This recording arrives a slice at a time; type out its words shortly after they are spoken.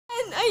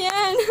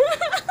Ayan.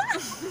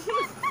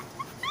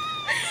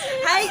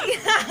 Hi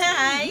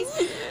guys!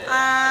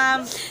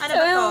 Ano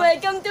ba to?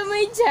 Welcome to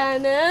my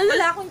channel.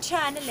 Wala akong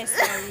channel eh,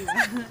 sorry.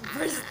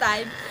 First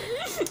time.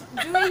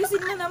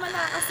 Ayusin mo naman,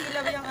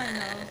 nakakasilaw yung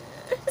ano.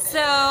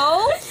 So,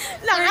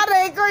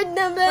 Naka-record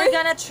na ba? we're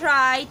gonna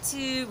try.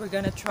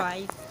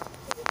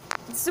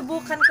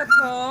 Subukan ko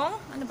tong,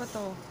 ano ba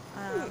to?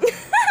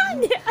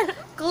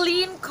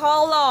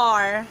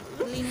 KleanColor.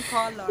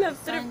 KleanColor. Love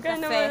trip ka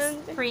Santa Fe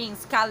naman.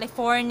 Springs,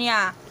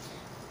 California.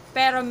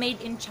 Pero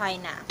made in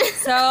China.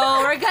 So,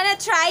 we're gonna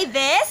try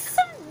this.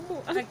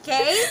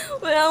 Okay?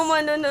 Walang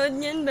manonood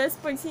niyan,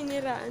 best pag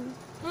siniraan.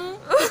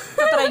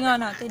 Tatry nga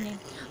natin eh.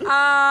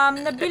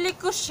 Nabili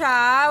ko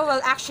siya.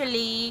 Well,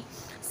 actually,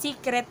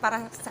 secret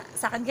para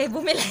sa akin kayo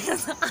bumili na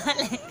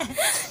sakali.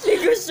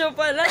 Negosyo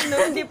pala, no?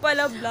 Hindi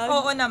pala vlog.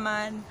 Oo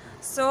naman.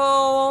 So,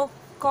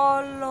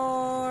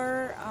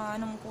 color,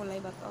 anong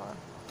kulay ba to?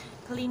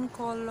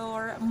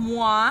 KleanColor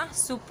Moi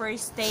Super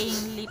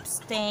Stain Lip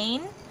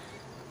Stain.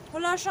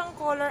 Wala siyang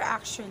color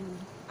actually.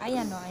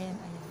 Ayan o, ayan.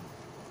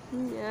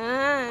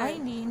 Yan. Ay,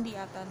 hindi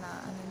ata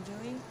na,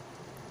 Joy?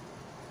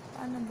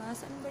 Paano ba?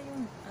 Saan ba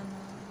yung,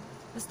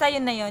 Basta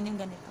yun na yun, yung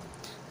ganito.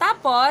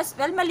 Tapos,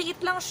 well,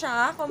 maliit lang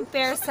siya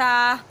compare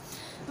sa,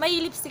 may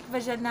lipstick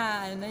ba dyan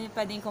na, yung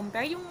pwedeng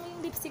compare? Yung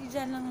lipstick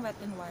dyan ng Wet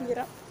n Wild.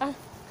 Hirap.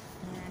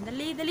 Ayan,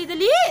 dali!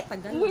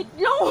 Tagal. Wait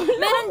lang.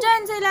 Meron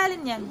dyan sa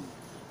ilalim yan.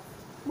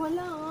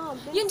 Wala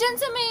nga. Yun dyan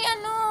sa may,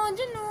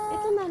 dyan o.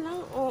 Ito na lang.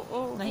 Oo.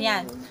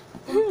 Ayan.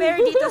 Compare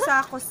dito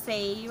sa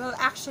Kosei, well,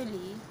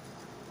 actually,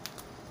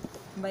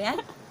 ba yan?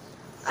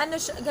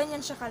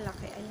 Ganyan siya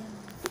kalaki. Ayan.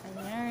 Ano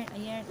ba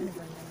yan?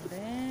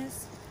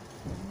 This.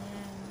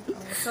 Ayan.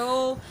 Oh, so,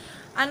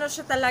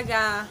 siya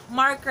talaga,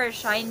 marker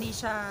siya, hindi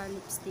siya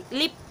lipstick.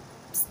 Lip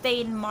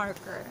stain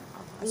marker.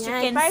 As you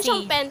can Para see.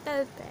 siyang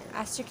pentel pen.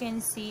 As you can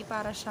see,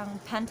 para siyang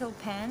pentel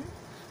pen.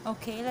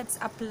 Okay, let's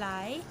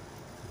apply.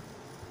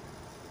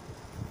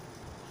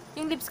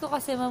 Yung lips ko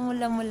kasi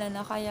mamula-mula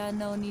na, kaya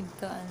no need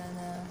to,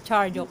 na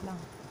joke lang.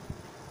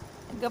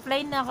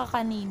 Nag-apply na ka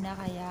kanina,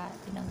 kaya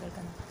tinanggal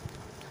ka na.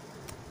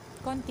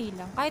 Konti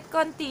lang. Kahit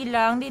konti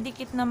lang,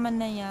 didikit naman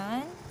na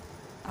yan.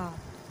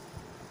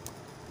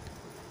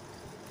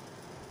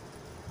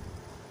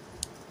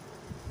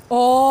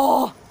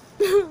 Oh!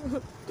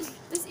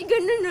 Tapos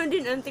iganon no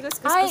din, auntie.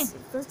 Ay!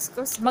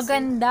 Kus.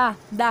 Maganda.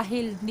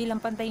 Dahil, hindi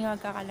lang pantay yung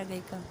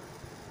magkakalagay ka.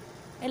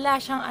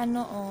 Wala siyang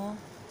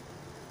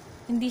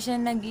hindi siya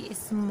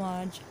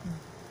nag-i-smudge.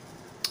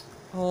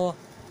 Oh.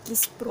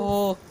 Kiss proof.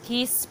 Oh,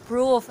 kiss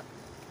proof.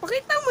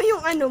 Pakita mo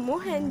yung mo,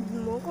 hand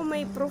mo, kung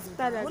may proof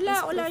talaga.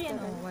 Wala yan.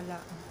 Talaga. Wala.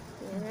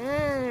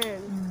 Yan.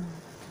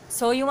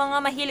 So, yung mga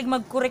mahilig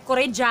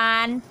magkure-kure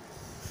dyan,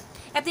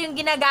 ito yung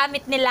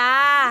ginagamit nila.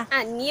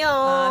 Anyo?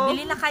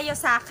 Bili na kayo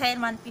sa akin,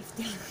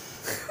 150 lang.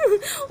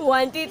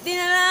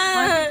 150 na lang.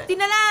 150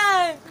 na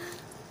lang!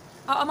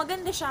 Oo,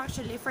 maganda siya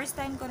actually. First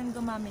time ko rin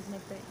gumamit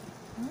nito eh.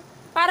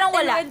 Parang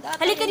wala.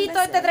 Halika dito,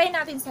 tatry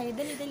natin sa'yo.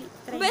 Dali.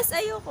 Try. Best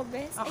ayoko,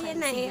 best. Okay,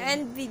 Ayan na sige.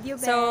 end video,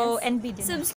 best. So, end video na.